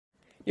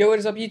Yo, what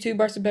is up, YouTube?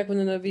 Barson back with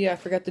another video. I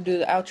forgot to do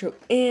the outro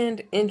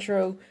and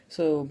intro,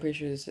 so I'm pretty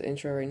sure this is the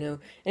intro right now.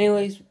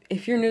 Anyways,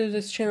 if you're new to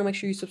this channel, make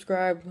sure you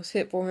subscribe. Let's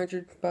hit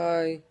 400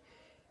 by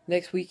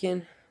next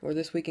weekend, or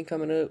this weekend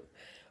coming up.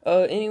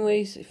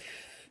 Anyways,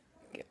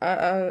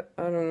 I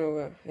don't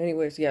know.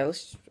 Anyways, yeah,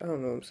 I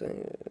don't know what I'm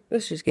saying.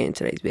 Let's just get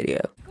into today's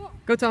video.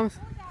 Go, Thomas.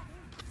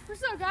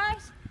 What's up,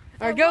 guys?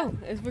 Alright, go.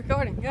 It's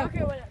recording. Go. Okay,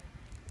 whatever.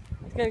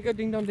 It's gonna go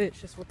ding dong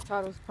ditch. That's what the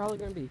title's probably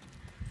gonna be.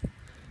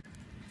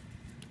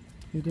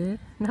 He did?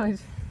 No,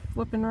 he's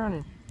flipping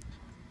running.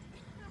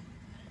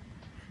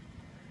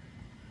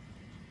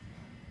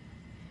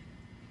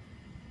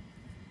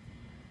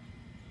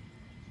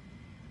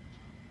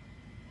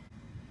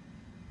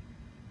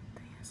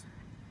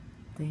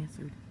 They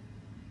answered.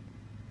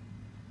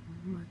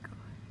 Oh my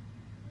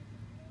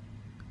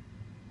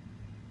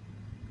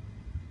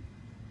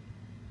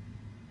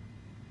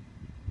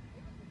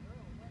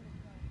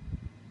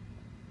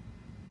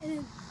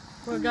god.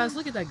 Well, guys,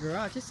 look at that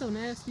garage. It's so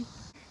nasty.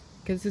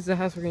 Because this is the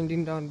house we're gonna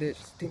ding dong ditch.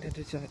 Ding dong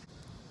ditch out.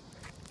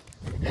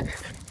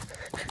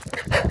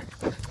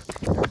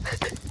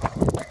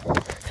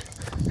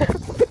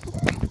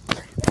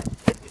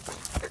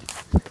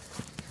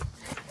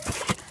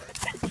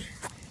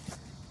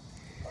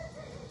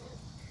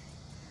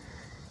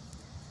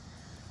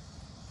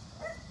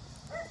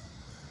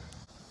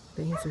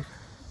 They answered.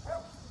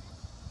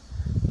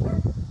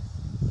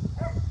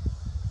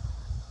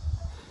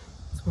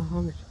 It's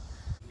Muhammad.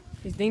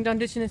 He's ding dong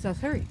ditching his house.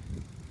 Hurry.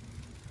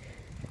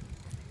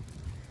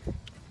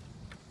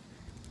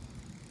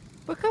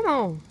 But come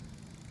on.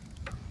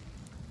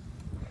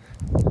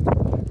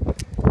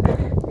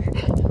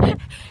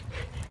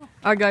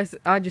 Alright, guys,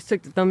 I just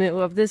took the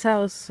thumbnail of this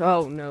house.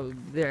 Oh no,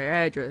 their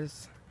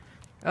address.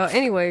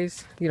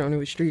 Anyways, you don't know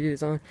which street it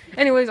is on.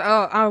 Anyways,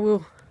 I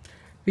will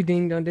be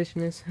ding dong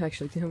ditching this.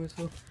 Actually, Tim as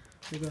well.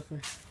 We go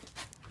for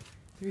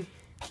 3.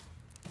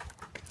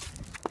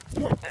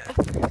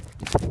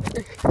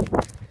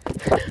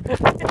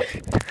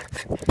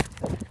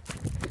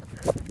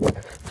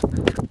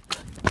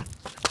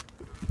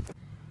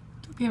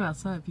 Don't came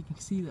outside if you can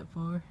see that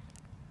far.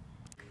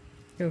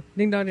 Go,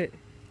 ding dong it.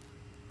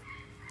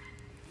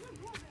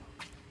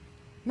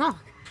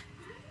 Knock!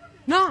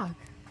 Knock!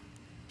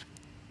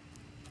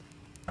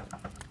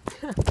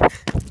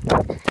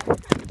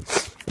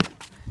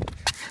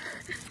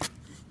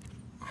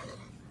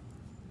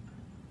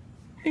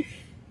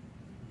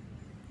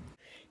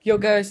 Yo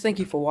guys, thank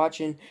you for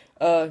watching.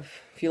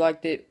 If you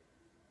liked it,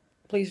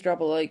 please drop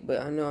a like, but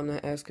I know I'm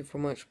not asking for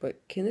much,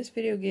 but can this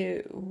video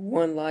get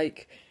 1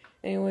 like?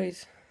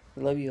 Anyways,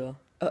 love you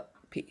all.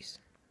 Peace.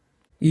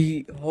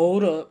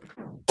 Hold up.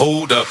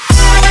 Hold up.